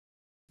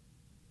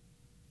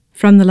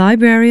From the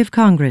Library of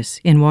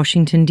Congress in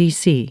Washington,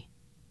 D.C.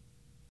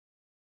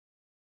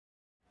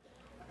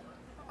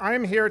 I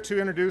am here to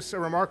introduce a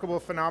remarkable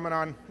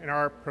phenomenon in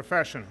our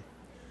profession.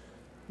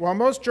 While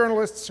most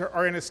journalists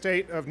are in a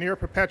state of near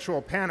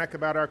perpetual panic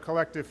about our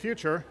collective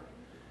future,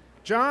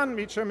 Jon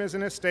Meacham is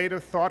in a state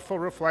of thoughtful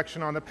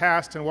reflection on the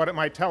past and what it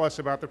might tell us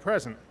about the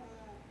present.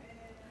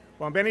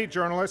 While many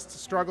journalists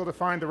struggle to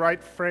find the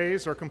right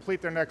phrase or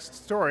complete their next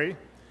story,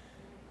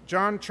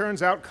 Jon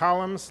churns out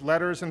columns,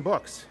 letters, and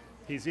books.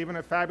 He's even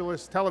a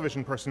fabulous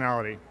television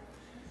personality.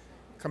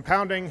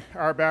 Compounding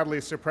our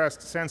badly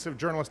suppressed sense of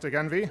journalistic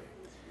envy,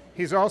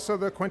 he's also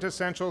the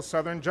quintessential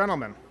Southern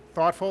gentleman,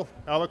 thoughtful,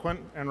 eloquent,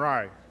 and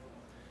wry.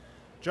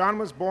 Jon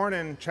was born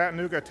in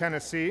Chattanooga,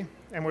 Tennessee,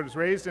 and was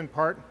raised in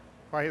part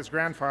by his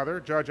grandfather,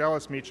 Judge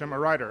Ellis Meacham, a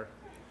writer.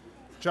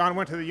 Jon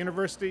went to the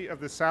University of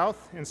the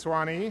South in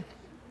Sewanee,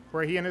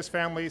 where he and his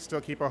family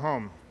still keep a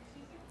home.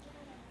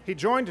 He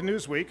joined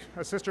Newsweek,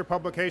 a sister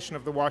publication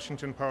of the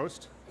Washington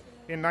Post,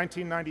 in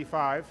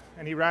 1995,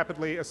 and he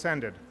rapidly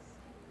ascended.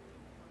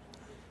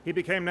 He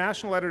became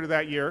national editor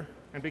that year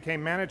and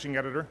became managing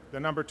editor, the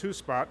number 2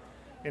 spot,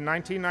 in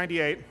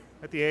 1998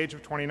 at the age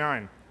of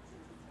 29.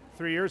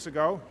 3 years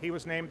ago, he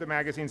was named the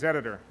magazine's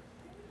editor.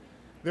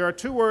 There are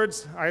 2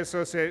 words I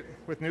associate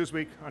with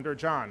Newsweek under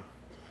Jon: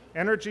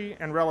 energy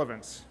and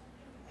relevance.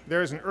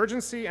 There is an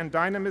urgency and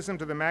dynamism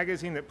to the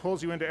magazine that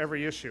pulls you into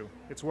every issue.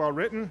 It's well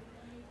written,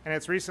 and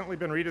it's recently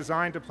been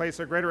redesigned to place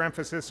a greater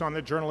emphasis on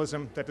the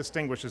journalism that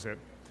distinguishes it.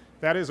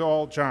 That is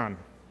all Jon.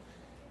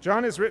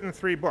 Jon has written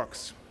 3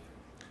 books,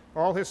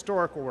 all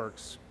historical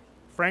works: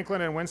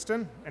 Franklin and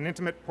Winston, an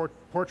intimate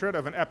portrait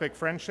of an epic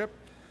friendship,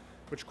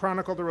 which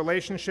chronicled the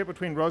relationship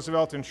between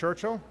Roosevelt and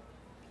Churchill;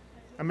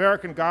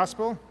 American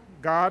Gospel,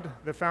 God,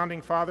 the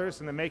Founding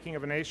Fathers, and the Making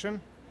of a Nation,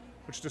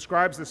 which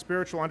describes the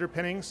spiritual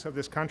underpinnings of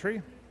this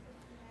country;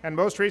 and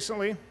most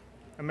recently,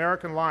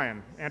 American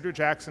Lion, Andrew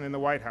Jackson in the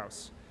White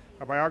House,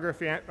 a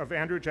biography of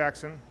Andrew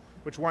Jackson,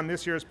 which won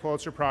this year's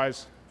Pulitzer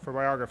Prize for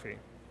biography.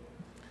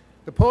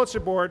 The Pulitzer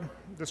Board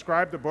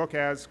described the book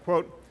as,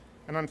 quote,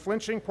 an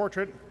unflinching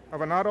portrait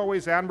of a not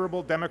always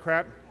admirable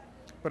Democrat,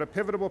 but a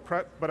pivotal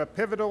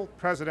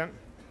president,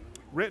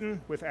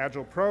 written with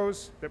agile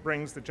prose that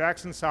brings the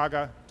Jackson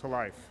saga to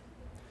life.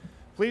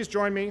 Please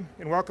join me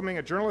in welcoming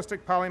a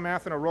journalistic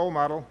polymath and a role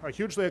model, a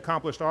hugely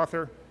accomplished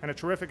author, and a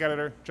terrific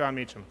editor, Jon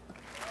Meacham.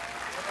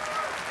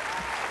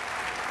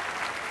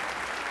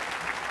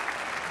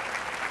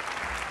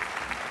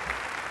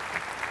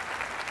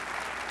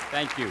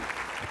 Thank you.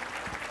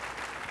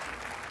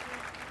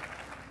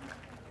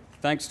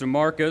 Thanks to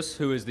Marcus,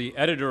 who is the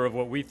editor of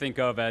what we think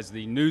of as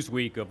the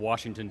Newsweek of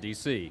Washington,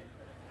 D.C.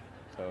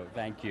 So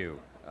thank you.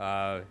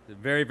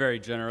 Very, very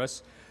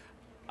generous.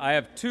 I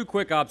have 2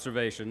 quick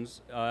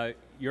observations.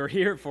 You're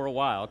here for a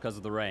while because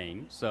of the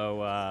rain,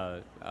 so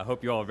I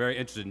hope you all are very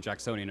interested in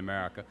Jacksonian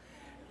America.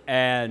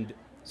 And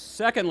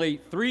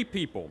secondly, 3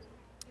 people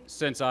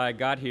since I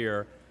got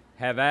here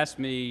have asked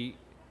me,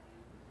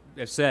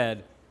 have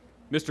said,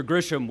 Mr.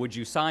 Grisham, would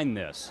you sign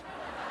this?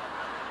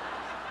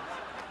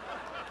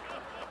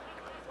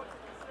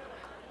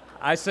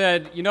 I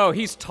said, you know,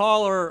 he's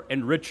taller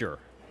and richer.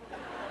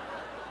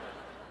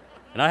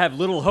 And I have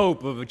little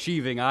hope of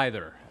achieving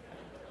either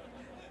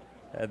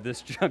at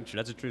this juncture.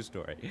 That's a true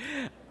story.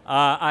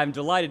 I'm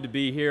delighted to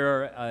be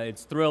here.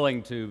 It's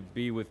thrilling to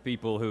be with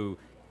people who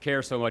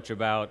care so much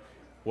about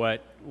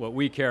what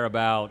we care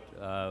about.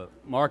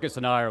 Marcus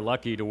and I are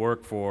lucky to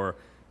work for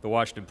the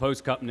Washington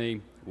Post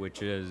Company,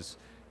 which is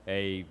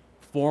a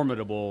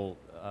formidable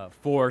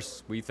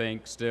force, we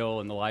think, still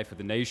in the life of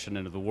the nation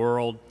and of the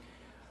world.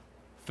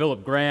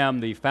 Philip Graham,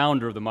 the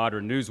founder of the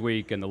modern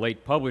Newsweek and the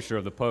late publisher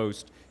of the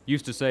Post,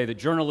 used to say that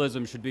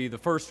journalism should be the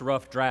first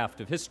rough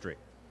draft of history.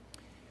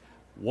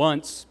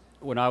 Once,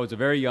 when I was a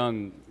very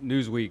young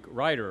Newsweek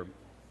writer,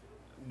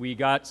 we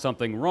got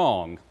something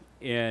wrong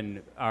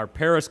in our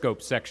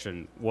Periscope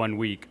section one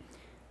week,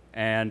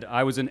 and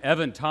I was in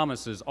Evan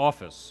Thomas's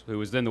office, who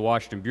was then the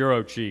Washington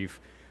bureau chief,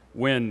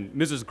 when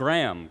Mrs.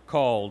 Graham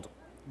called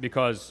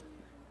because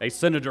a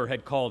senator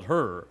had called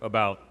her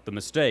about the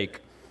mistake,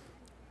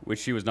 which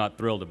she was not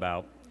thrilled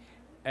about.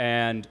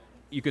 And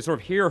you could sort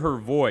of hear her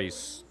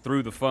voice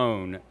through the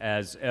phone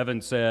as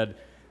Evan said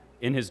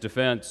in his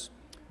defense,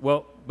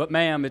 well, but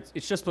ma'am,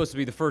 it's just supposed to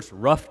be the first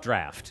rough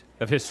draft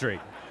of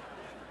history.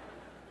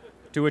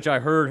 To which I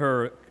heard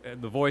her,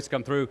 the voice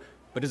come through,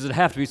 but does it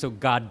have to be so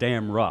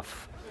goddamn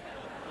rough?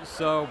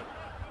 So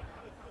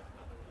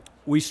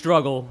we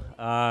struggle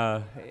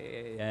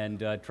and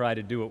try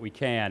to do what we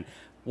can.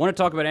 I want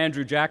to talk about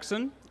Andrew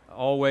Jackson,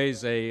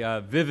 always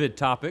a vivid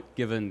topic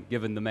given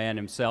the man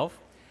himself.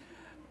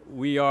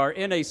 We are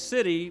in a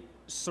city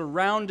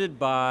surrounded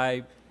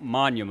by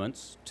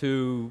monuments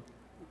to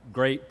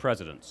great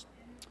presidents.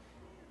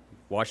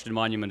 Washington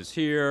Monument is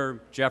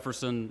here,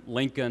 Jefferson,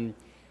 Lincoln.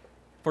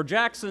 For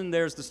Jackson,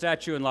 there's the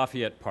statue in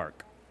Lafayette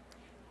Park.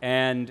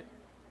 And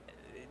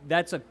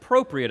that's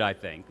appropriate, I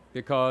think,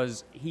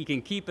 because he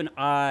can keep an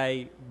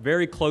eye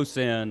very close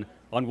in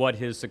on what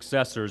his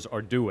successors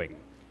are doing.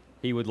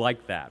 He would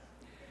like that.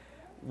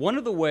 One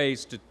of the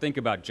ways to think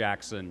about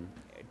Jackson,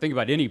 think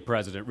about any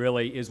president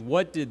really, is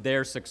what did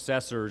their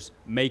successors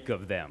make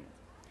of them?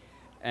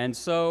 And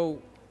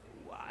so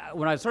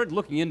when I started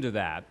looking into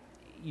that,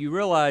 you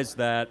realize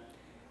that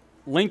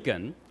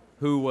Lincoln,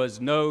 who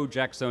was no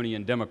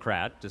Jacksonian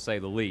Democrat, to say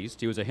the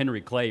least, he was a Henry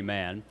Clay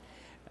man,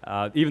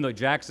 even though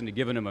Jackson had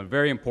given him a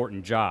very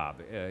important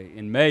job.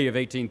 In May of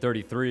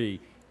 1833,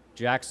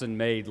 Jackson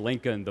made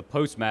Lincoln the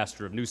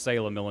postmaster of New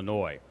Salem,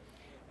 Illinois.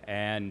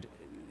 And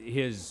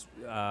his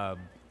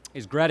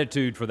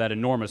gratitude for that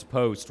enormous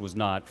post was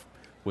not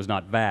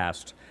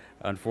vast,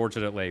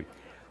 unfortunately.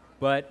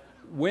 But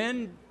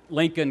when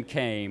Lincoln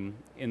came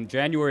in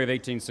January of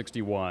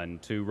 1861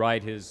 to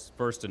write his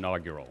first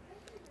inaugural,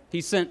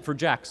 he sent for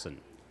Jackson.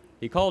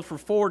 He called for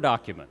 4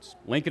 documents.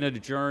 Lincoln had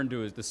adjourned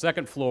to the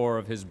second floor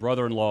of his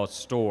brother-in-law's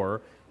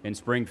store in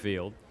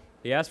Springfield.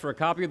 He asked for a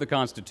copy of the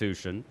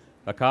Constitution,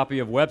 a copy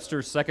of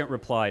Webster's second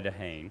reply to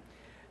Hayne,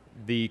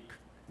 the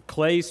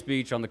Clay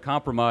speech on the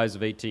Compromise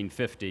of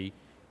 1850,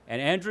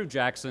 and Andrew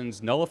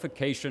Jackson's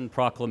nullification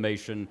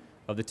proclamation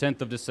of the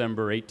 10th of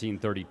December,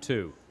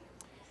 1832.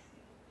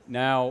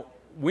 Now,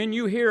 when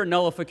you hear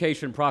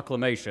nullification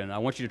proclamation, I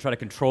want you to try to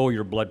control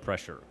your blood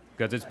pressure,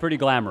 because it's pretty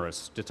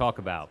glamorous to talk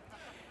about.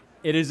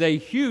 It is a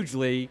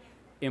hugely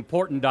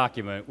important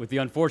document with the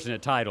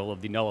unfortunate title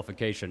of the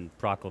Nullification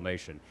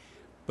Proclamation.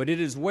 But it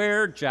is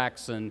where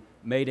Jackson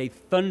made a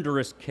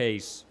thunderous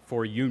case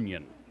for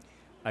union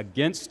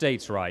against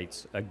states'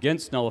 rights,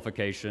 against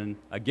nullification,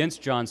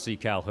 against John C.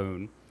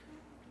 Calhoun.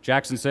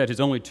 Jackson said his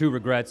only 2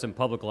 regrets in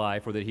public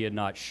life were that he had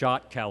not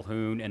shot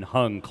Calhoun and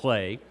hung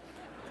Clay.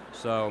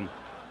 So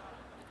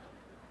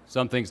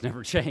some things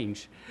never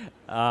change.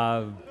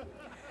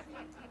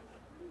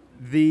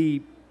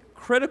 The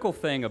critical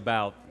thing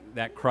about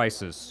that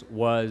crisis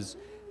was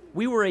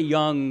we were a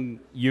young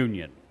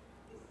union.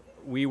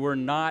 We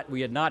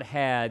had not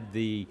had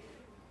the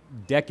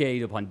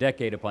decade upon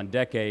decade upon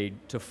decade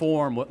to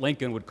form what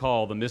Lincoln would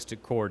call the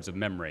mystic chords of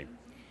memory.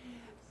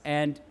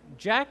 And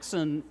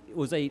Jackson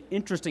was an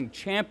interesting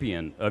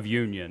champion of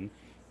union,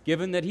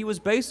 given that he was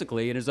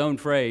basically, in his own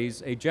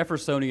phrase, a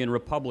Jeffersonian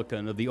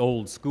Republican of the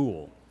old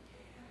school.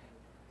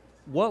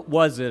 What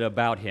was it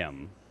about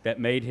him that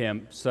made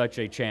him such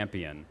a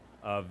champion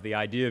of the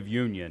idea of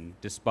union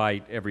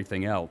despite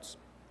everything else?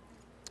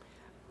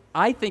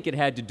 I think it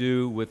had to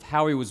do with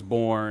how he was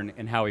born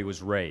and how he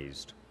was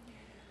raised.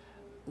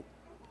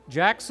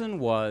 Jackson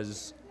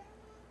was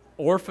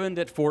orphaned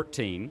at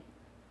 14.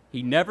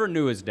 He never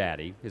knew his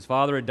daddy. His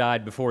father had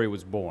died before he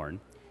was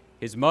born.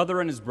 His mother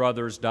and his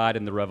brothers died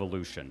in the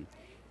Revolution.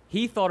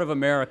 He thought of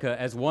America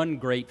as one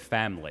great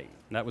family.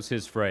 That was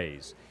his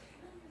phrase.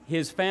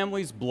 His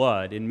family's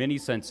blood, in many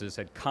senses,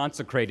 had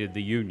consecrated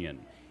the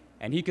Union,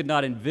 and he could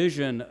not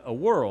envision a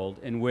world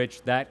in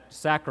which that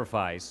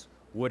sacrifice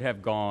would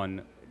have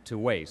gone to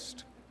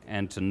waste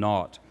and to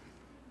naught.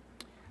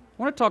 I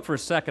want to talk for a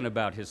second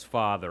about his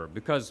father,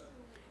 because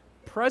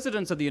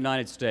presidents of the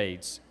United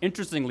States,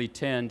 interestingly,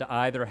 tend to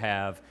either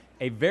have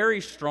a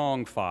very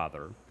strong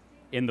father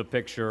in the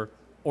picture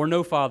or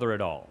no father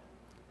at all.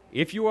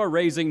 If you are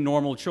raising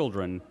normal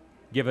children,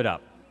 give it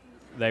up.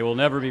 They will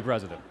never be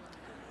president.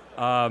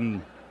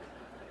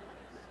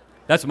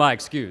 That's my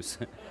excuse.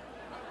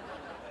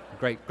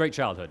 Great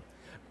childhood.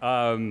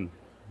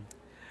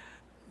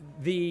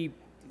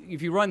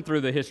 If you run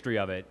through the history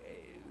of it,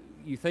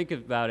 you think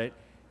about it,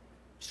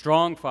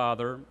 strong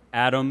father,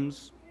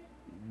 Adams,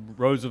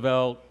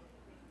 Roosevelt,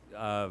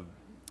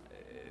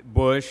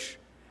 Bush,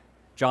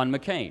 John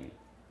McCain,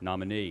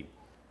 nominee.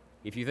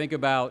 If you think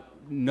about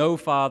no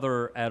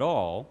father at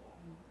all,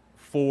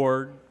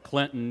 Ford,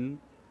 Clinton,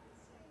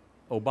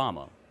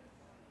 Obama.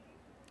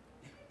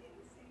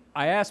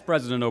 I asked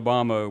President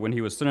Obama when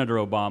he was Senator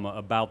Obama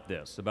about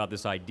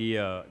this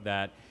idea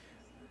that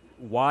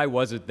why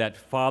was it that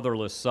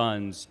fatherless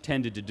sons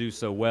tended to do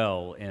so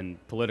well in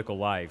political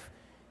life?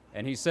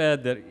 And he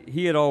said that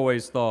he had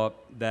always thought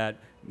that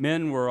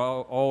men were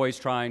always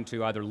trying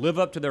to either live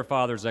up to their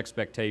father's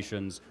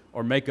expectations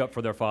or make up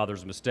for their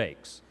father's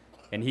mistakes.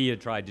 And he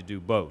had tried to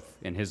do both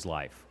in his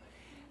life.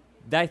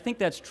 I think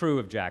that's true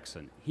of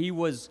Jackson. He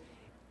was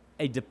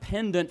a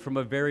dependent from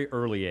a very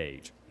early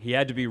age. He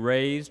had to be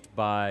raised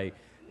by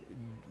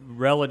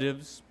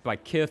relatives, by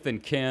kith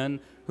and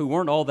kin, who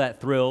weren't all that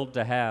thrilled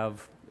to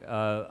have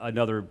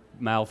another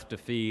mouth to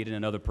feed and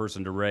another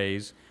person to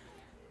raise.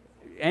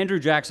 Andrew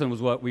Jackson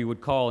was what we would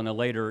call in a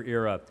later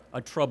era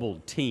a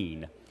troubled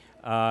teen.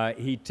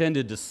 He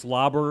tended to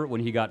slobber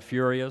when he got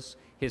furious.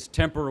 His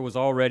temper was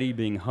already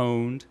being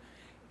honed.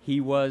 He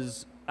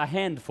was a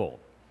handful,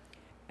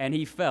 and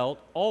he felt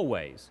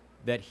always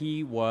that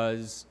he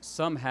was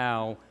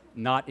somehow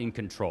not in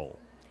control.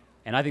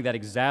 And I think that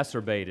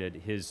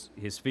exacerbated his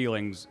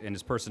feelings and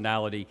his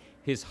personality,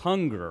 his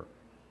hunger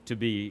to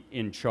be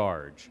in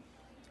charge.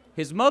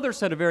 His mother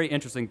said a very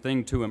interesting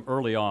thing to him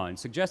early on,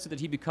 suggested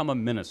that he become a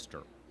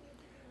minister.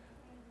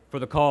 For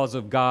the cause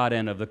of God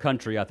and of the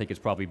country, I think it's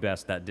probably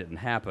best that didn't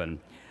happen.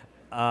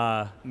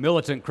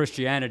 Militant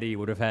Christianity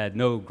would have had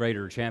no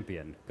greater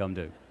champion, come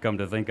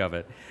to think of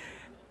it.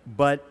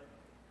 But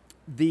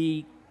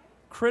The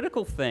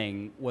critical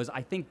thing was,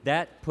 I think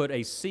that put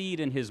a seed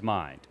in his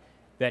mind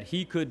that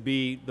he could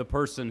be the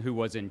person who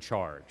was in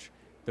charge,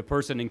 the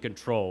person in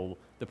control,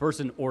 the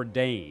person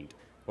ordained.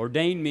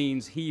 Ordained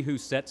means he who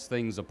sets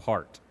things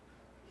apart.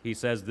 He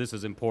says this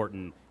is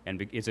important,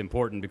 and it's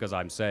important because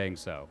I'm saying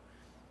so.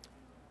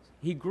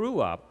 He grew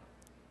up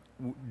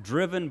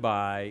driven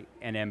by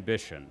an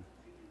ambition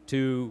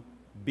to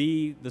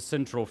be the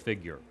central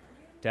figure,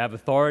 to have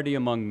authority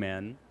among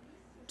men,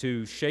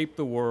 to shape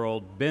the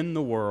world, bend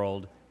the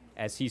world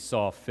as he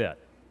saw fit.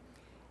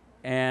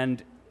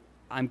 And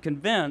I'm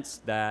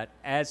convinced that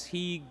as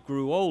he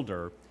grew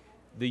older,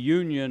 the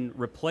Union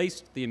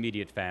replaced the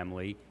immediate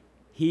family.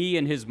 He,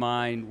 in his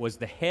mind, was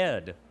the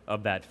head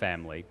of that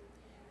family.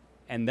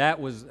 And that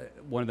was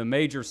one of the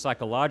major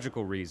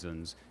psychological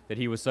reasons that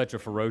he was such a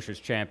ferocious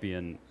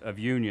champion of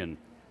union.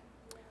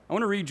 I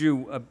want to read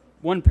you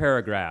one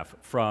paragraph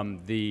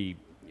from the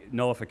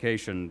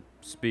nullification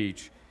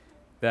speech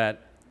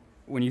that,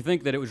 when you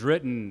think that it was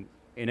written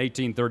in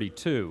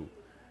 1832,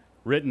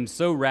 written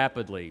so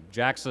rapidly,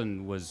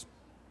 Jackson was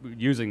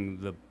using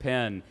the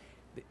pen,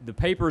 the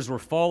papers were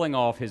falling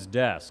off his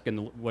desk,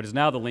 and what is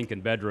now the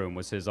Lincoln bedroom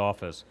was his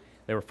office.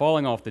 They were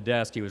falling off the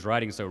desk. He was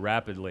writing so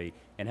rapidly,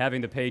 and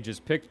having the pages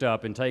picked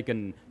up and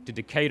taken to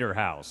Decatur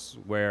House,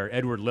 where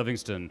Edward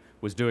Livingston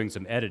was doing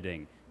some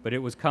editing, but it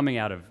was coming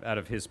out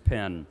of his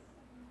pen.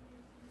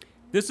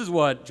 This is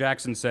what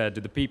Jackson said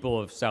to the people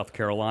of South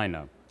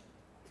Carolina.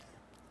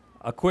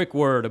 A quick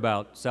word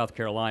about South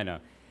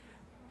Carolina.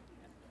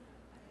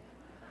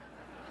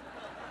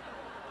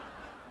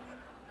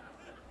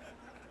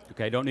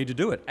 Okay, don't need to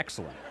do it.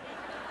 Excellent.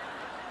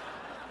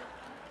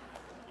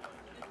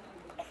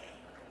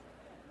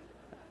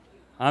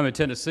 I'm a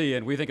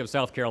Tennessean. We think of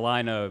South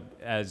Carolina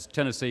as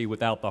Tennessee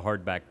without the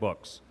hardback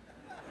books.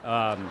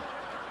 I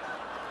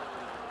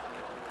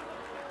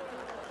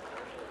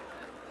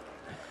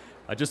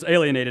just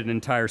alienated an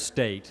entire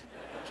state.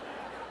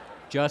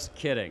 Just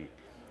kidding.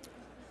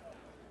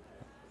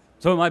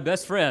 Some of my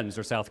best friends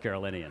are South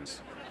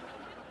Carolinians.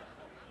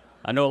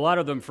 I know a lot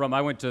of them from,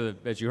 I went to,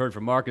 as you heard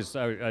from Marcus,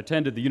 I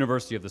attended the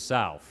University of the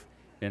South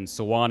in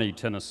Sewanee,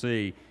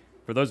 Tennessee.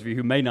 For those of you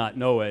who may not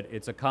know it,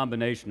 it's a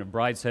combination of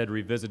Brideshead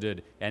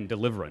Revisited and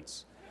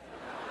Deliverance.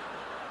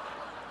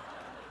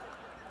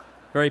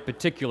 Very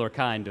particular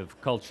kind of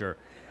culture.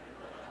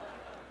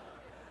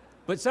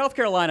 But South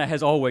Carolina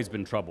has always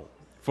been trouble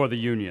for the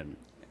Union.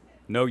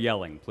 No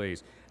yelling,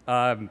 please.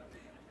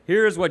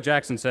 Here's what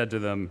Jackson said to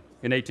them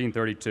in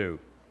 1832.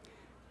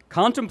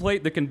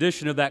 Contemplate the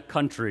condition of that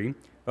country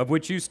of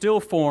which you still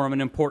form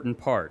an important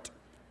part.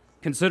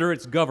 Consider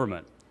its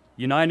government,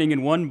 uniting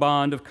in one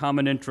bond of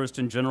common interest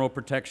and general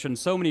protection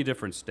so many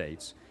different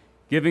states,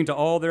 giving to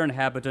all their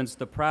inhabitants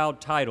the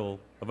proud title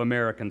of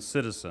American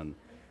citizen,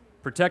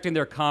 protecting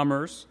their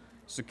commerce,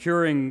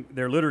 securing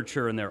their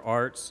literature and their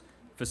arts,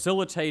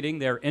 facilitating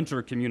their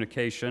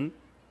intercommunication,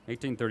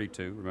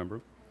 1832,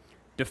 remember,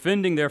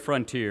 defending their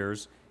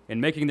frontiers, and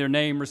making their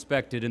name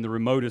respected in the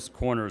remotest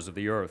corners of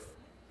the earth.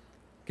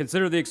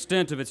 Consider the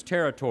extent of its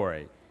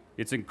territory,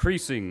 its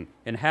increasing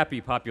and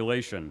happy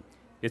population,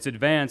 its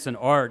advance in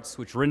arts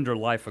which render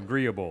life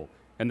agreeable,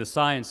 and the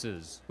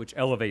sciences which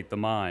elevate the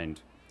mind.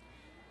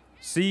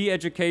 See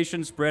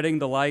education spreading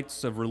the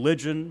lights of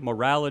religion,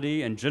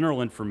 morality, and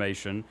general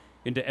information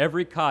into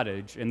every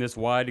cottage in this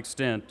wide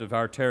extent of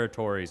our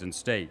territories and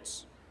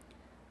states.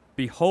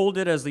 Behold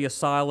it as the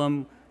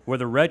asylum where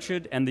the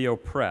wretched and the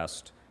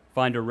oppressed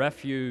find a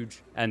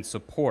refuge and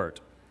support.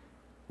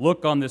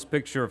 Look on this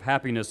picture of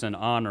happiness and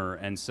honor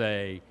and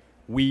say,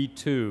 we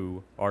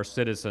too are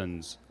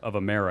citizens of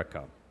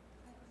America.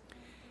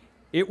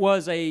 It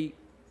was a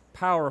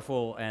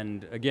powerful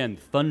and, again,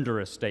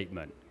 thunderous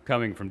statement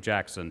coming from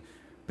Jackson,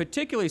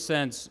 particularly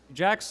since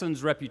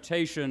Jackson's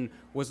reputation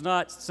was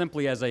not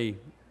simply as a,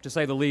 to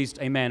say the least,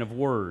 a man of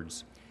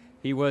words.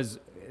 He was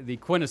the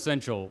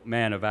quintessential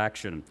man of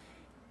action.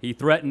 He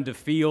threatened to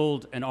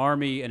field an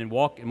army and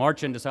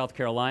march into South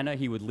Carolina.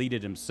 He would lead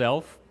it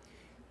himself.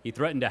 He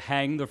threatened to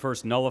hang the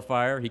first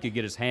nullifier he could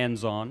get his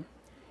hands on.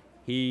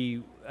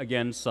 He,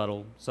 again,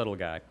 subtle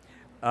guy.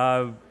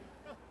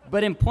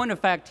 But in point of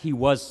fact, he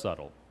was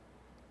subtle.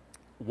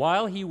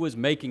 While he was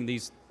making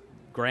these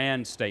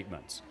grand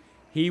statements,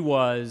 he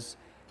was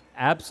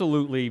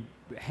absolutely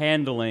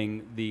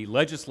handling the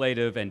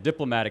legislative and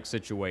diplomatic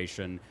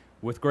situation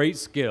with great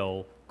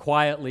skill,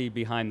 quietly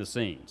behind the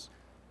scenes.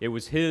 It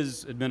was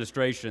his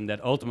administration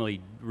that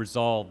ultimately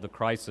resolved the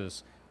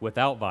crisis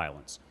without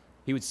violence.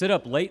 He would sit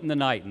up late in the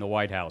night in the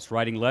White House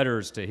writing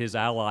letters to his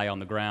ally on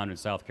the ground in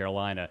South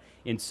Carolina,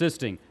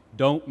 insisting,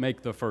 don't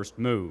make the first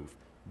move.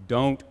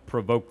 Don't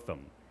provoke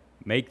them.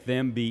 Make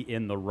them be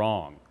in the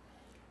wrong.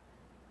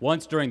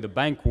 Once during the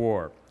Bank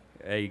War,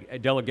 a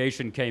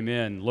delegation came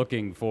in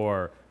looking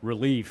for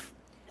relief,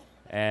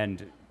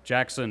 and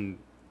Jackson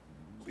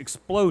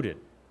exploded,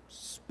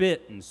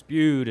 spit and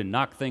spewed and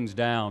knocked things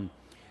down,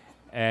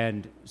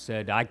 and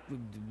said,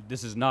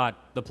 this is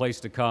not the place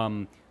to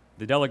come.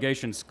 The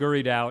delegation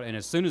scurried out, and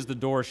as soon as the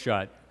door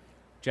shut,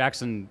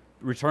 Jackson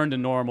returned to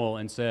normal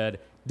and said,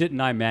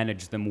 Didn't I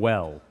manage them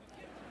well?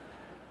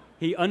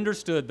 He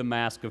understood the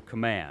mask of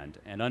command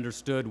and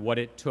understood what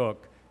it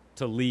took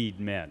to lead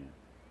men.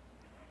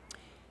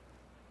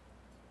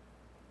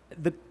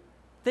 The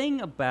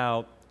thing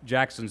about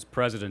Jackson's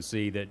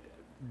presidency that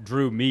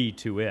drew me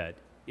to it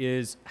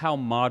is how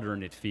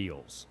modern it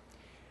feels.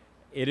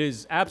 It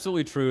is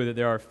absolutely true that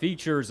there are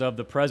features of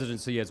the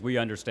presidency as we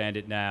understand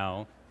it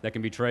now that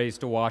can be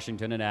traced to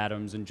Washington and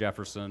Adams and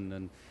Jefferson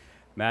and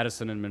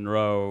Madison and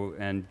Monroe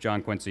and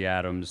John Quincy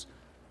Adams.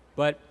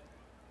 But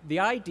the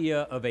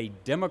idea of a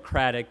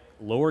democratic,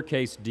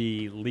 lowercase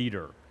d,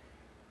 leader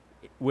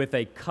with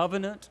a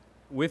covenant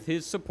with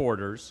his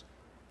supporters,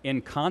 in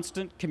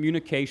constant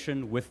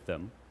communication with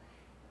them,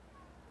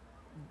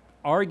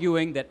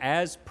 arguing that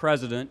as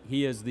president,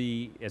 he is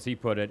the, as he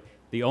put it,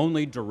 the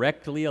only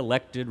directly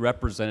elected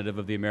representative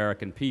of the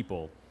American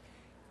people,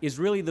 is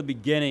really the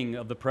beginning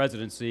of the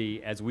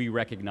presidency as we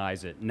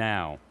recognize it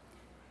now.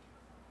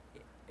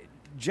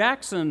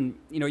 Jackson,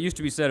 you know, it used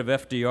to be said of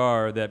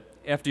FDR that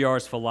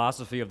FDR's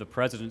philosophy of the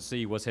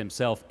presidency was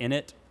himself in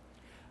it.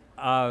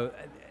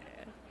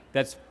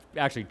 That's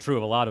actually true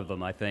of a lot of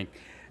them, I think.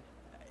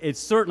 It's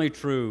certainly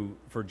true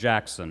for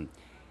Jackson.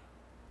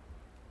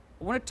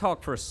 I want to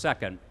talk for a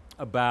second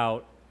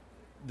about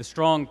the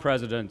strong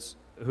presidents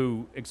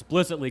who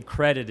explicitly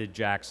credited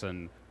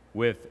Jackson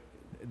with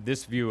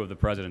this view of the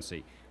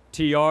presidency.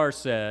 TR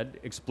said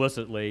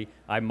explicitly,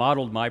 I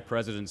modeled my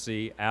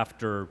presidency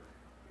after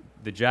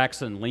the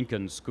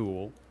Jackson-Lincoln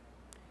school.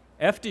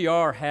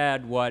 FDR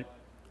had what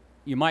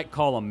you might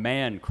call a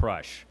man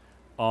crush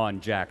on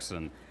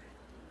Jackson.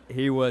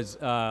 He was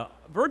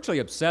virtually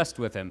obsessed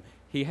with him.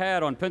 He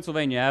had on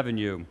Pennsylvania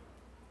Avenue,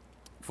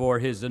 for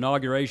his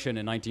inauguration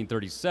in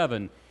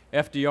 1937,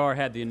 FDR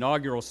had the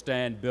inaugural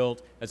stand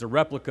built as a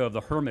replica of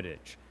the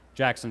Hermitage,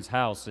 Jackson's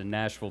house in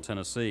Nashville,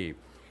 Tennessee.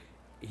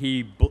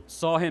 He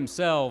saw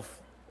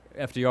himself,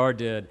 FDR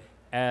did,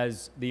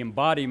 as the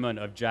embodiment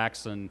of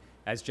Jackson.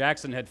 As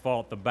Jackson had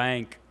fought the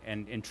bank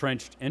and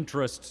entrenched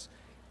interests,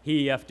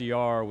 he,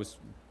 FDR, was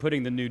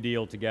putting the New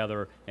Deal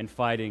together and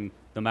fighting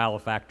the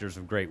malefactors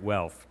of great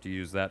wealth, to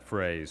use that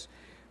phrase.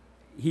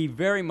 He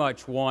very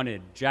much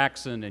wanted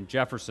Jackson and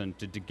Jefferson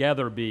to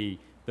together be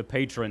the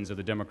patrons of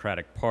the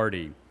Democratic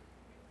Party.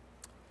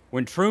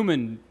 When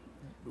Truman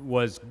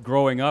was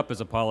growing up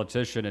as a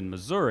politician in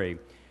Missouri,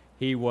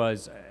 he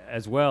was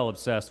as well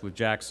obsessed with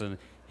Jackson.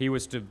 He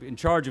was in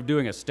charge of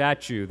doing a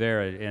statue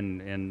there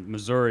in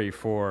Missouri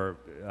for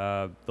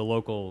the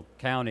local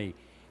county.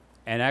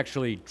 And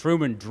actually,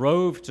 Truman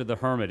drove to the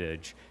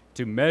Hermitage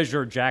to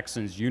measure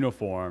Jackson's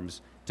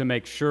uniforms to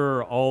make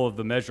sure all of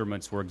the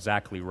measurements were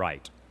exactly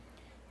right.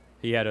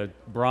 He had a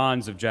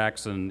bronze of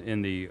Jackson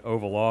in the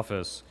Oval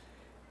Office,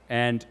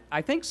 and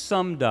I think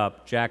summed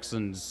up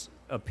Jackson's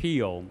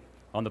appeal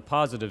on the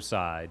positive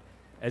side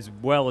as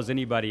well as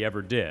anybody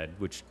ever did,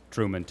 which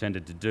Truman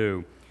tended to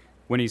do,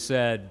 when he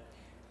said,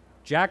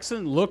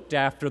 Jackson looked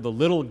after the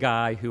little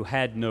guy who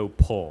had no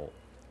pull,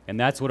 and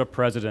that's what a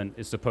president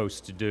is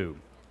supposed to do.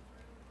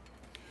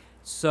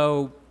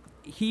 So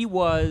he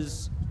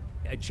was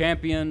a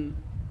champion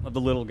of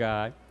the little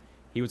guy.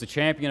 He was a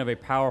champion of a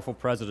powerful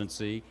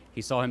presidency.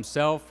 He saw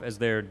himself as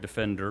their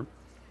defender.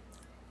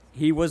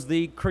 He was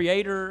the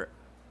creator,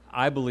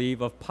 I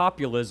believe, of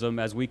populism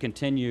as we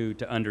continue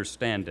to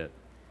understand it.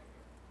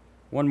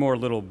 One more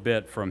little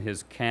bit from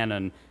his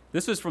canon.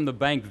 This is from the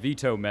Bank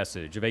Veto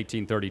Message of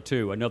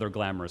 1832, another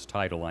glamorous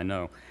title, I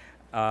know.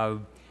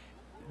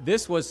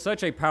 This was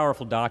such a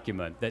powerful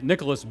document that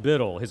Nicholas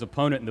Biddle, his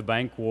opponent in the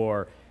bank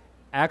war,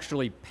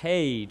 actually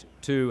paid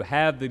to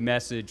have the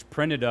message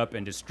printed up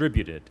and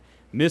distributed,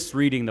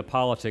 misreading the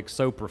politics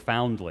so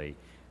profoundly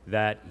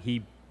that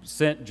he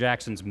sent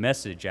Jackson's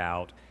message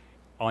out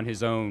on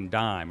his own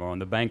dime, or on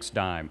the bank's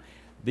dime.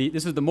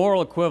 This is the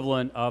moral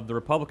equivalent of the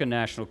Republican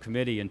National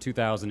Committee in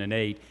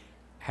 2008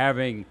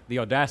 having the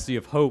Audacity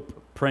of Hope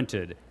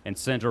printed and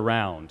sent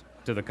around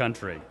to the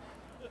country.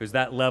 There's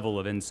that level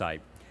of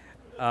insight.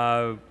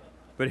 But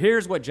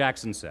here's what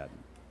Jackson said.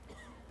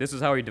 This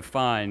is how he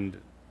defined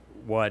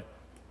what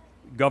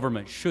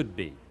government should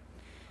be.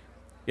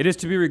 It is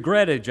to be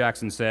regretted,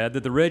 Jackson said,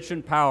 that the rich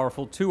and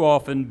powerful too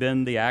often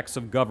bend the acts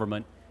of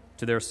government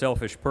to their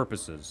selfish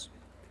purposes.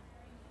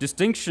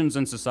 Distinctions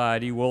in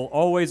society will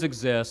always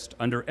exist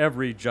under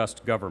every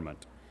just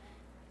government.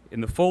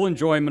 In the full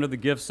enjoyment of the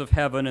gifts of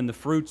heaven and the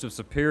fruits of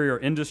superior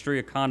industry,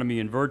 economy,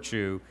 and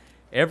virtue,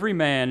 every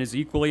man is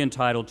equally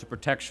entitled to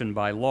protection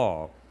by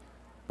law.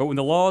 But when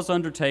the laws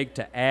undertake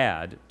to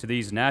add to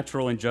these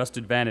natural and just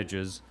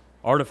advantages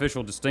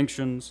artificial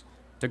distinctions,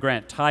 to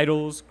grant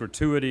titles,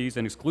 gratuities,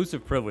 and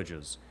exclusive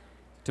privileges,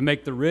 to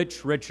make the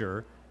rich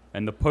richer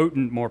and the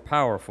potent more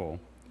powerful,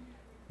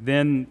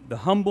 then the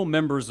humble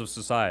members of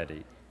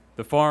society,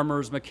 the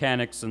farmers,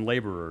 mechanics, and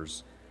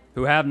laborers,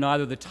 who have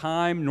neither the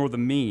time nor the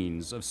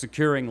means of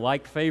securing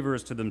like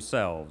favors to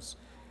themselves,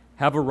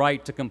 have a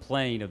right to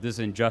complain of this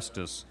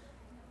injustice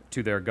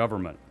to their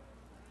government.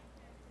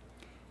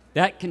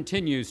 That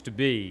continues to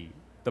be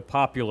the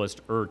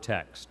populist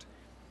text.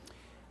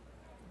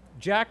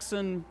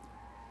 Jackson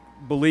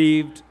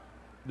believed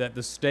that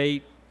the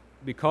state,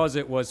 because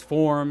it was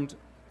formed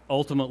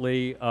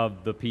ultimately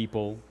of the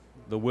people,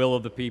 the will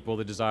of the people,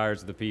 the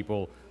desires of the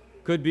people,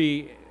 could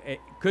be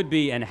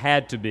and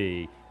had to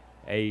be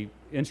a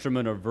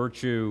instrument of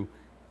virtue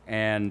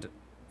and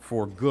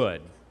for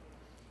good.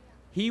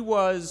 He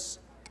was,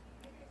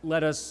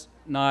 let us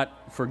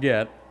not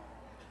forget,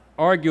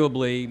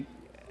 arguably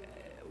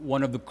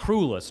one of the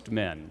cruelest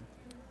men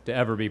to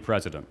ever be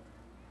president.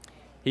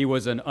 He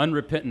was an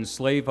unrepentant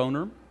slave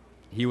owner.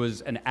 He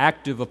was an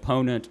active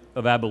opponent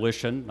of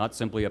abolition, not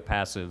simply a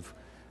passive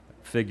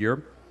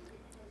figure.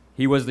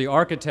 He was the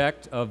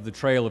architect of the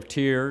Trail of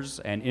Tears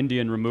and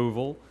Indian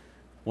removal,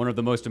 one of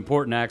the most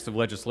important acts of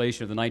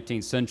legislation of the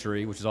 19th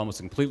century, which is almost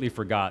completely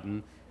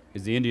forgotten,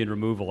 is the Indian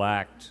Removal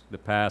Act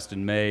that passed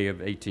in May of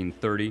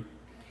 1830.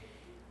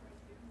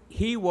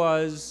 He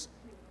was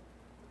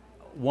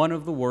one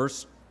of the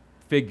worst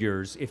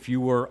figures if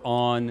you were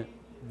on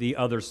the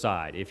other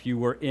side. If you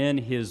were in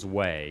his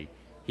way,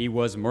 he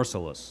was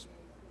merciless.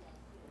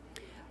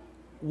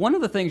 One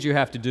of the things you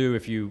have to do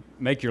if you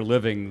make your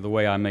living the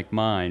way I make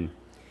mine,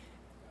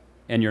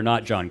 and you're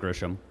not John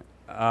Grisham,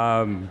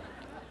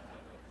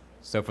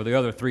 so for the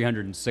other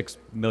 306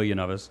 million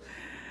of us,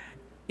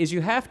 is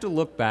you have to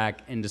look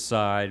back and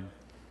decide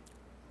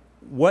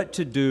what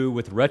to do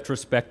with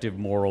retrospective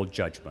moral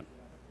judgment.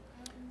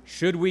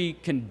 Should we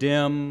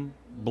condemn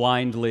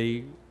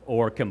blindly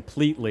or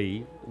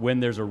completely when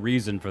there's a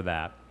reason for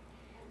that?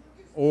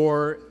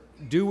 Or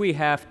do we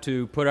have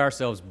to put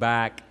ourselves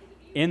back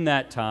in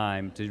that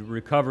time to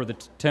recover the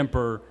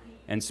temper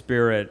and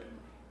spirit,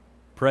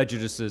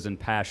 prejudices and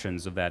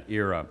passions of that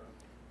era?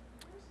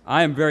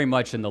 I am very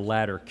much in the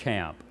latter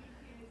camp.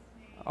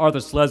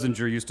 Arthur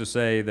Schlesinger used to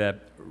say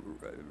that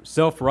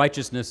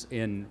self-righteousness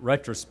in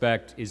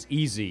retrospect is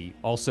easy,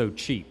 also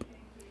cheap.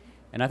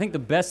 And I think the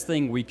best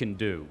thing we can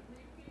do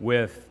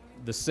with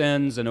the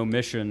sins and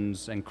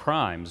omissions and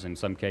crimes, in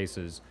some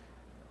cases,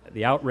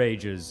 the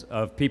outrages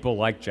of people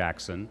like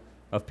Jackson,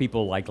 of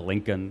people like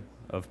Lincoln,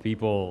 of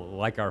people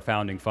like our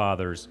founding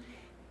fathers,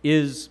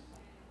 is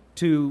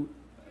to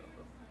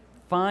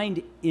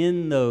find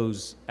in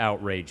those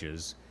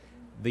outrages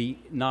the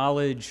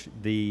knowledge,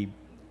 the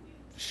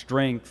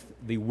strength,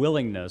 the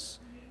willingness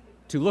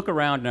to look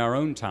around in our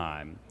own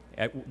time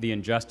at the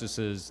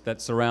injustices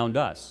that surround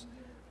us.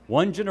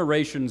 One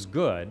generation's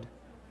good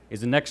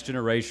is the next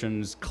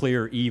generation's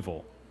clear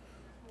evil.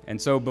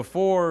 And so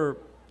before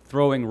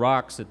throwing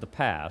rocks at the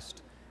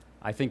past,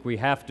 I think we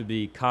have to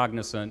be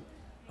cognizant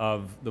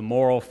of the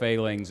moral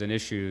failings and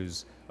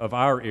issues of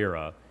our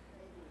era,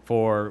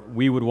 for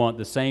we would want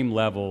the same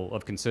level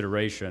of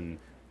consideration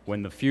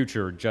when the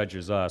future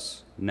judges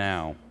us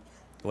now,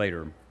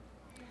 later.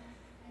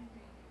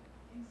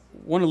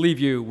 I want to leave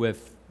you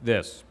with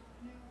this.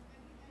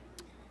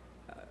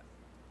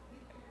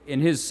 In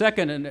his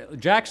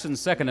Jackson's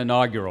second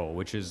inaugural,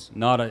 which is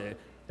not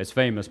as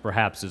famous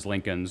perhaps as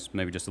Lincoln's,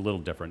 maybe just a little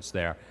difference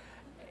there,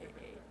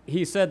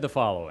 he said the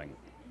following.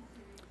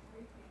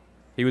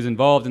 He was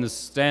involved in the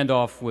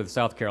standoff with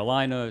South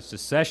Carolina,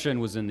 secession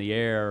was in the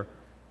air,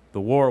 the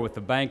war with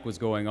the bank was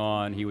going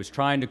on. He was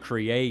trying to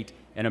create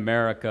an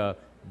America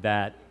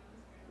that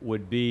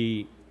would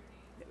be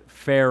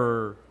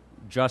fairer,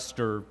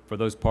 juster for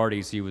those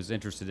parties he was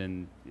interested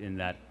in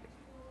that,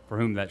 for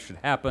whom that should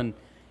happen,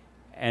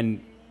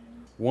 and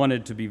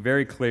wanted to be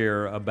very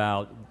clear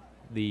about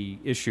the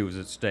issues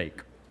at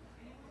stake.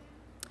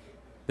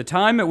 The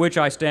time at which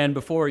I stand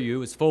before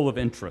you is full of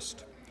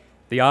interest.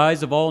 The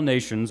eyes of all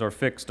nations are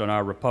fixed on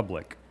our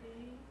republic.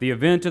 The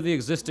event of the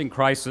existing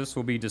crisis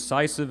will be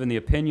decisive in the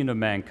opinion of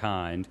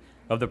mankind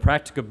of the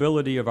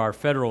practicability of our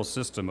federal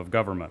system of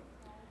government.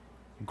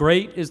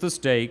 Great is the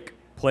stake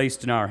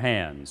placed in our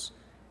hands.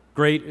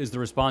 Great is the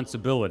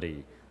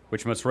responsibility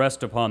which must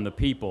rest upon the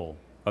people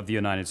of the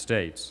United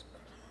States.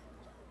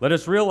 Let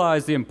us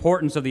realize the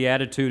importance of the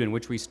attitude in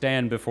which we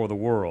stand before the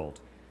world.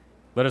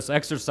 Let us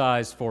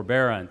exercise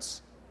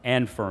forbearance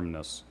and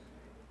firmness.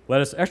 Let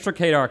us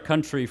extricate our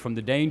country from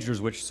the dangers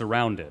which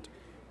surround it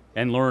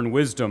and learn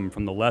wisdom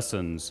from the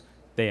lessons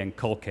they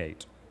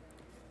inculcate.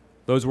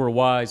 Those were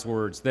wise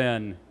words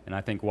then, and I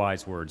think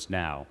wise words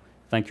now.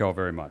 Thank you all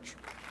very much.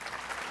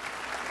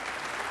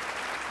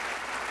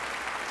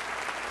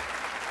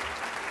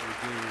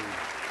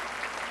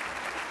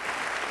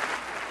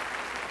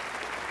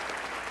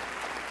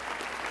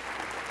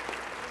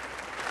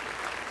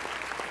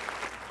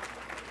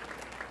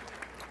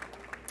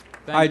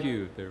 Thank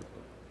you.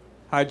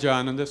 Hi,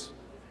 John. On this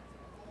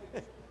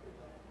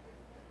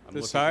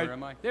side? Where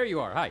am I? There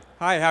you are. Hi.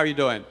 Hi. How are you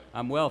doing?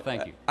 I'm well,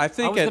 thank you. I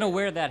think I was going to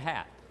wear that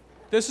hat.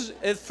 This is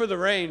it's for the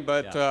rain,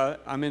 but Yeah.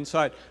 I'm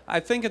inside. I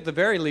think at the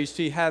very least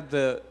he had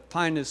the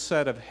finest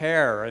set of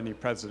hair any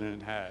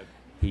president had.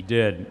 He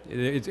did.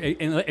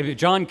 If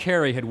John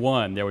Kerry had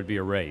won, there would be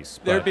a race.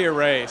 There'd be a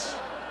race.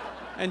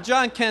 And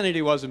John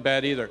Kennedy wasn't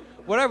bad either.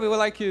 What I would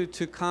like you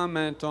to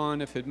comment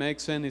on, if it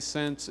makes any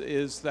sense,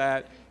 is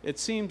that it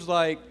seems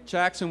like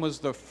Jackson was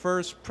the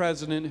first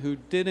president who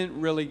didn't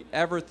really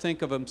ever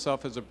think of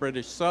himself as a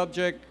British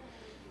subject.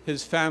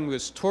 His family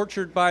was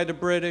tortured by the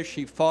British.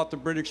 He fought the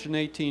British in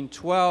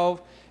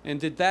 1812. And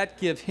did that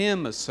give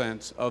him a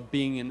sense of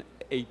being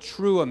a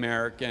true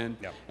American,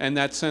 and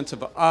that sense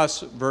of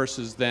us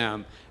versus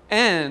them?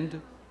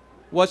 And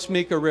what's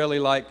Mika really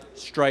like?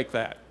 Strike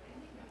that.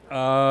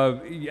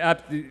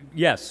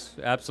 Yes,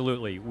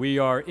 absolutely. We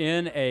are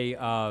in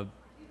a,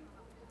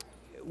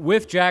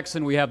 with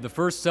Jackson, we have the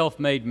first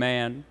self-made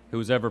man who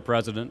was ever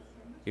president.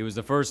 He was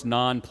the first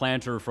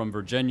non-planter from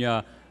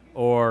Virginia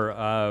or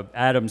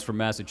Adams from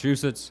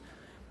Massachusetts.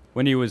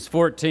 When he was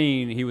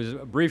 14, he was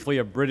briefly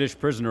a British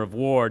prisoner of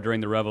war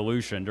during the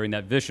Revolution, during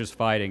that vicious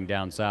fighting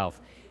down south.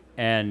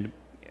 And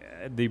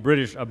a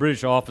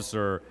British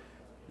officer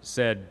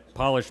said,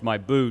 "Polish my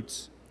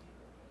boots."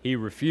 He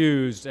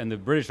refused, and the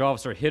British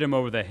officer hit him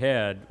over the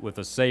head with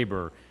a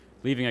saber,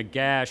 leaving a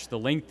gash the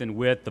length and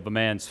width of a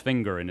man's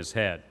finger in his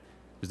head.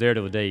 He was there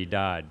till the day he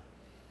died.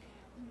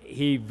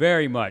 He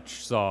very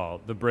much saw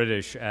the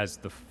British as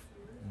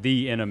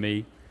the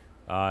enemy.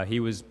 He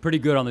was pretty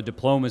good on the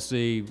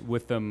diplomacy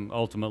with them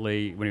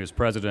ultimately when he was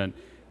president,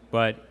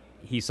 but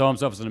he saw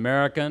himself as an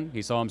American,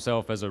 he saw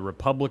himself as a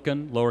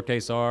Republican,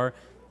 lowercase r,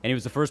 and he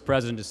was the first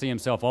president to see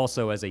himself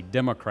also as a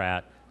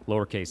Democrat,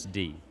 lowercase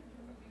d.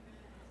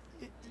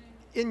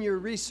 In your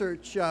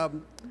research,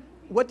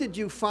 what did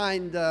you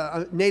find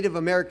Native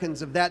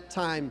Americans of that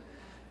time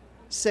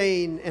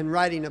saying and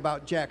writing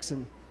about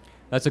Jackson?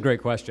 That's a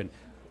great question.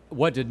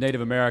 What did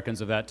Native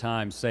Americans of that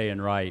time say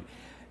and write?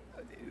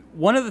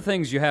 One of the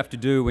things you have to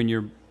do when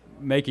you're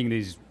making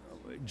these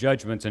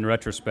judgments in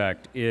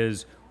retrospect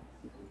is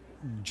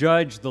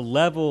judge the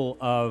level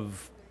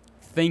of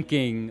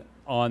thinking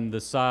on the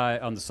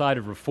side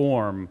of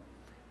reform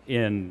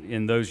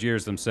in those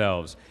years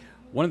themselves.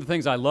 One of the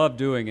things I loved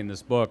doing in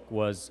this book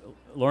was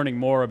learning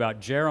more about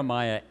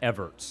Jeremiah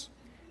Evarts,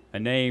 a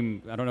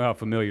name I don't know how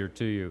familiar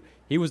to you.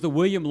 He was the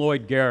William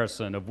Lloyd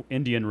Garrison of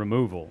Indian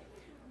removal.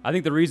 I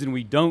think the reason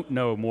we don't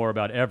know more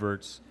about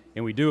Evarts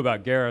and we do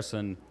about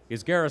Garrison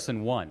is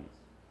Garrison won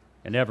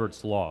and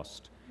Evarts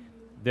lost.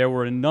 There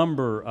were a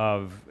number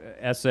of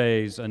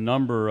essays, a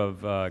number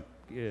of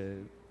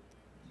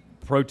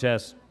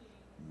protest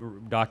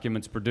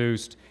documents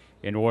produced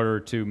in order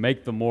to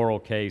make the moral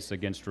case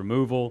against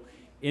removal.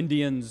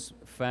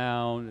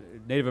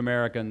 Native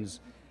Americans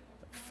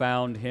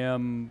found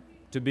him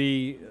to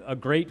be a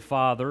great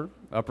father,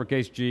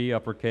 uppercase G,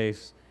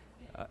 uppercase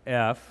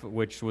F,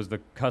 which was the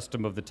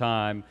custom of the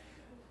time,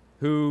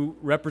 who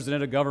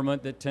represented a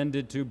government that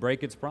tended to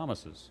break its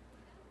promises.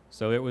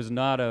 So it was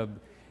not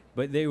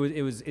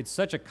it's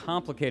such a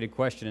complicated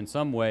question in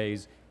some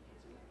ways,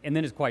 and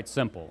then it's quite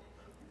simple.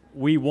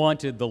 We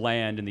wanted the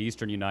land in the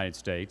eastern United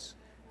States.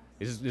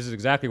 This is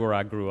exactly where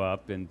I grew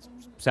up, in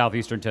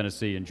southeastern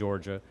Tennessee and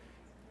Georgia.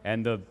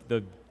 And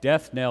the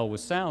death knell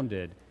was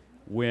sounded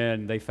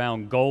when they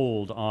found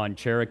gold on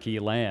Cherokee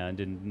land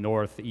in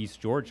northeast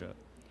Georgia.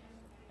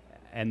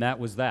 And that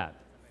was that.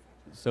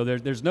 So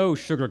there's no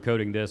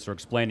sugarcoating this or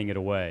explaining it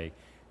away.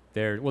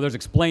 There's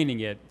explaining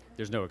it,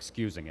 there's no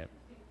excusing it.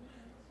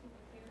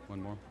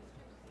 One more.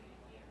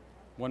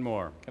 One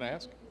more. Can I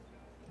ask?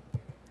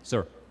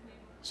 Sir.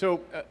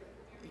 So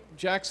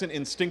Jackson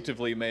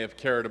instinctively may have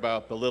cared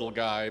about the little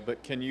guy,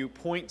 but can you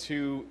point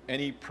to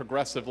any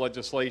progressive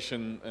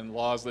legislation and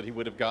laws that he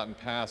would have gotten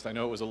passed? I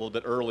know it was a little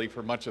bit early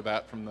for much of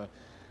that from the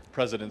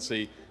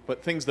presidency,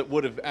 but things that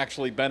would have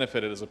actually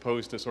benefited as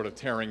opposed to sort of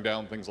tearing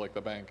down things like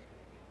the bank.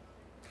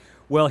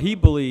 Well, he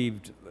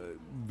believed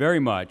very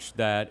much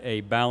that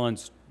a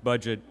balanced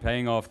budget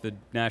paying off the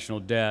national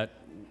debt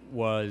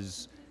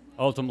was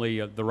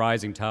ultimately the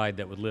rising tide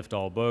that would lift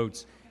all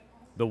boats.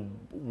 The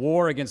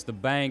war against the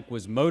bank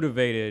was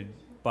motivated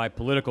by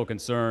political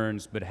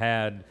concerns, but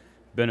had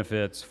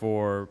benefits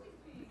for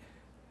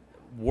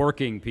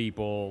working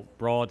people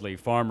broadly,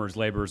 farmers,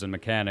 laborers, and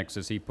mechanics,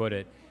 as he put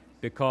it,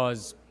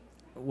 because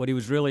what he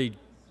was really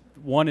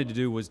wanted to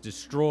do was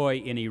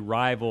destroy any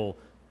rival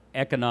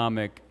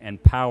economic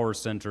and power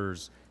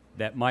centers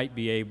that might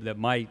be able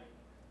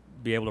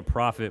to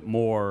profit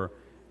more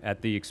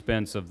at the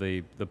expense of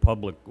the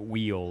public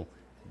weal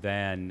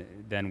than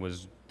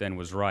was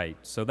right.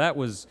 So that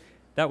was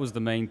the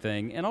main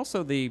thing. And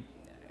also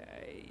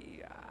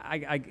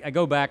I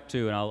go back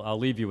to, and I'll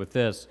leave you with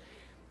this,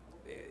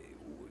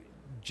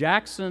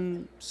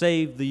 Jackson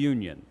saved the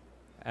Union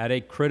at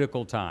a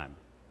critical time.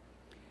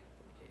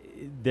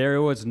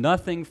 There was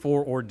nothing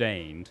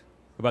foreordained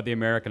about the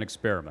American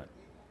experiment.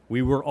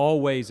 We were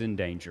always in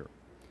danger.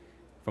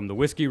 From the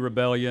Whiskey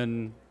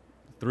Rebellion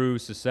through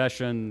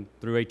secession,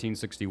 through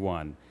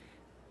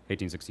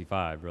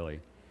 1865, really,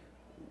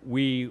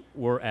 we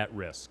were at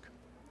risk.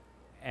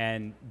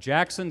 And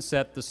Jackson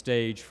set the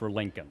stage for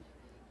Lincoln.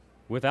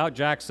 Without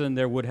Jackson,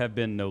 there would have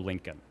been no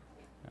Lincoln,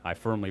 I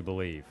firmly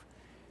believe.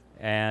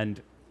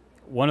 And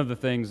one of the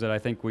things that I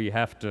think we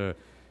have to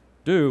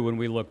do when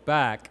we look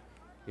back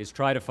is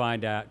try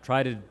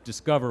to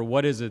discover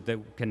what is it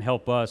that can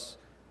help us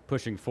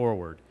pushing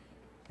forward.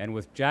 And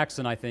with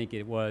Jackson, I think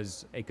it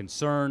was a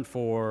concern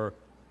for,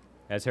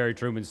 as Harry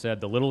Truman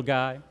said, the little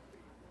guy.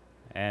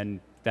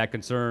 And that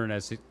concern,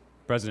 as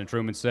President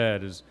Truman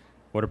said, is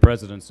what a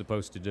president's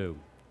supposed to do.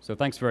 So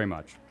thanks very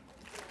much.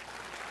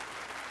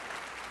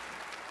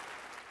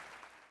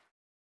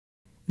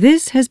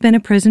 This has been a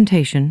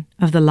presentation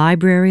of the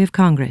Library of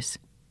Congress.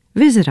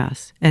 Visit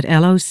us at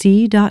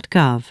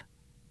loc.gov.